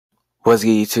What's good,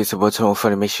 YouTube? It's about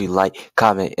Twenty1Funny. Make sure you like,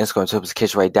 comment, and subscribe to the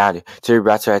catch right down there. So you're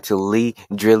about to add to Lee,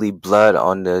 Drilly, blood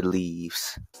on the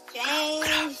leaves.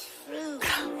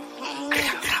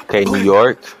 Okay, New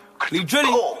York. Lee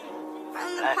Drilly.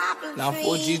 Now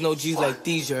 4 G's, no G's like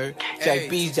these, you heard? Jack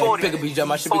B's, Jack Bigger B's,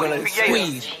 I should be gonna let it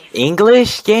squeeze.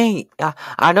 English? Gang?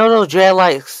 I know those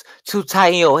dreadlocks too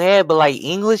tight in your head, but like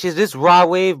English, is this Raw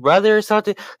Wave brother or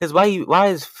something? Cause why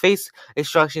his face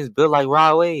instructions built like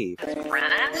Raw Wave?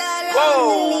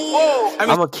 Whoa! I'm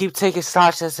gonna keep taking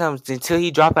shots at him until he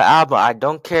drop an album. I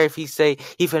don't care if he say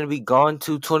he finna be going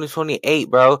to 2028,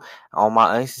 bro. On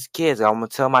my aunt's kids, I'm gonna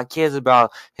tell my kids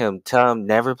about him. Tell them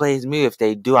never play his music. If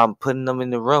they do, I'm putting them in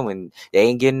the room, and they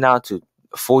ain't getting out to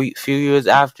few years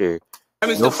after.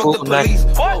 No fool from that.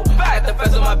 At the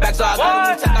fence on my back, so I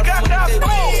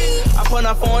put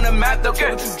my phone on the map, the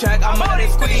you track, I'm on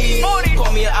it squeeze.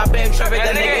 Call me an op-ed traffic,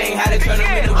 that nigga ain't had to turn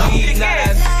him into weed.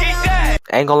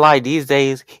 I ain't gonna lie, these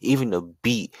days, even the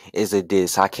beat is a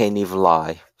diss. I can't even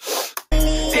lie.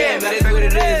 Damn, that is what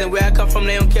it is. And where I come from,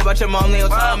 they don't care about your mom, they don't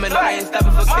time, and I ain't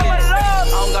stopping for kids. I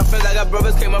don't got friends, I got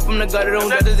brothers, came up from the gutter, don't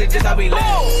judges, it's just how we live.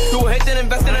 Do a hate, then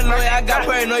invest in a lawyer, I got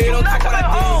paranoia, don't talk what I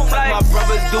did. My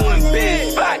brothers doing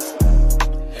big.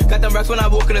 Got them racks when I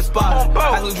walk in the spot.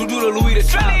 I told you do the Louis the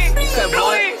chops. Said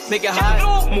boy, make it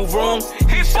hot, move wrong,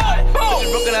 he shot.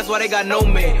 Bitches broken, that's why they got no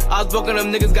man. I was broken,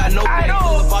 them niggas got no pay.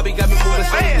 Lil' Bobby got me moving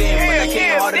so damn, but that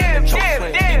came harder than the choke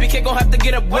swing. BBK gon' have to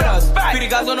get up with us. Pretty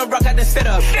guys on the rock had to sit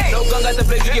up. No gun got the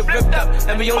blade, you get ripped up.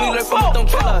 And we only learn from it, don't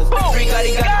kill us. Free God,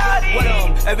 he got with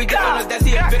him. Every diss on the desk,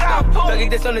 he a victim. Every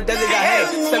diss on the desert, got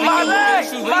hate. Send me in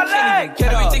shoes, when you can't even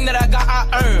get everything that I got, I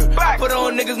earn. I put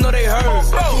on niggas, know they heard.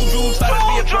 Juju try to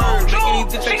be a bird. Making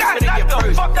these bitches finna get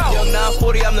first. Young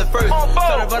 940, I'm the first.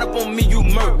 Try to run up on me, you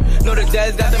murk. Know the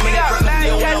dad's got them in their purpose.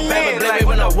 They don't want no bad, but blame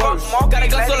when I worse. Got a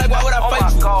gun, so like, why would I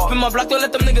fight you? Spin my block, don't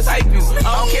let them niggas hype you. I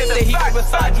don't care if they heat right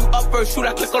beside you. Up first, shoot,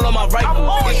 I click all on my rifle.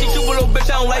 If she shoot a little bitch,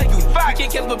 I don't like you. You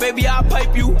can't catch my baby, I'll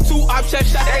pipe you. 2 option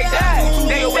shots, they die. 2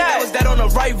 deal with that was dead on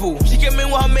arrival. She came in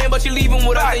with her man, but she leaving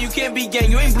with us. And you can't be gang,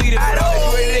 you ain't bleeding with us. If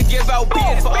you ready to give out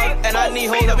beats for us, and I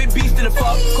need hoes, I be beastin' the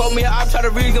fuck. Call me an op, try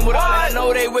to reason with us. I know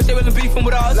they wish they wasn't beefing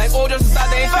with us. Like all just aside,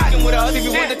 they ain't fucking with us. If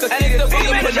you want the casino, still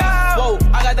beating with us. Whoa,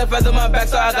 I got the feather on my back,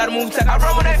 so I gotta move tech. I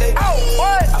run when they say,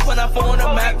 I put my phone on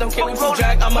the map, don't care if you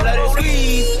drag, I'ma let it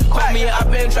squeeze. Call me an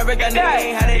op-ed traffic, that nigga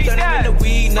ain't had it, turn him into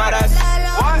weed. Now that's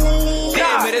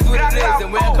damn, it is what it is.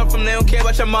 And where I come from, they don't care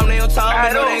about your mom, they don't time,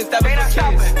 and no, they ain't stopping for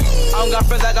kids. I don't got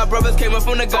friends, I got brothers, came up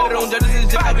from the gutter, don't judges,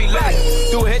 it's just how we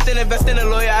live. Do a hit, then invest in a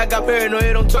lawyer, I got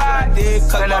paranoia, don't talk what I did,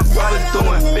 cause my brothers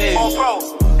doing big.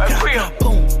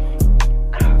 Boom.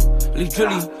 Lee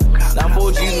Drilly. Now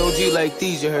 4 G's, no G like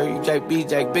these, you heard? You Jack B,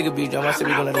 Jack Bigger B, I said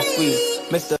we gonna let it squeeze.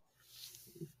 Mr.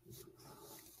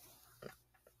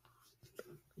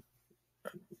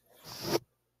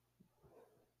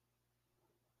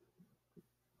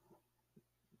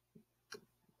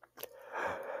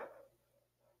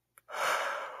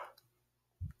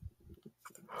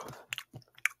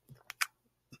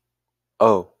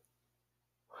 Oh.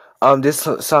 This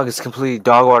song is completely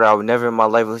dog water. I would never in my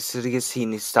life listen to this. He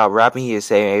needs to stop rapping. He is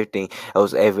saying everything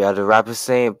else every other rapper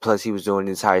saying. Plus, he was doing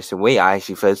the entire same way. I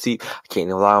actually fell asleep. I can't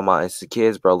even lie on my instant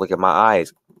kids, bro. Look at my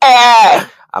eyes.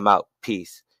 I'm out.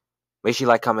 Peace. Make sure you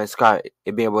like, comment, subscribe.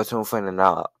 It being about Twenty1Funny and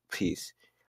out. Peace.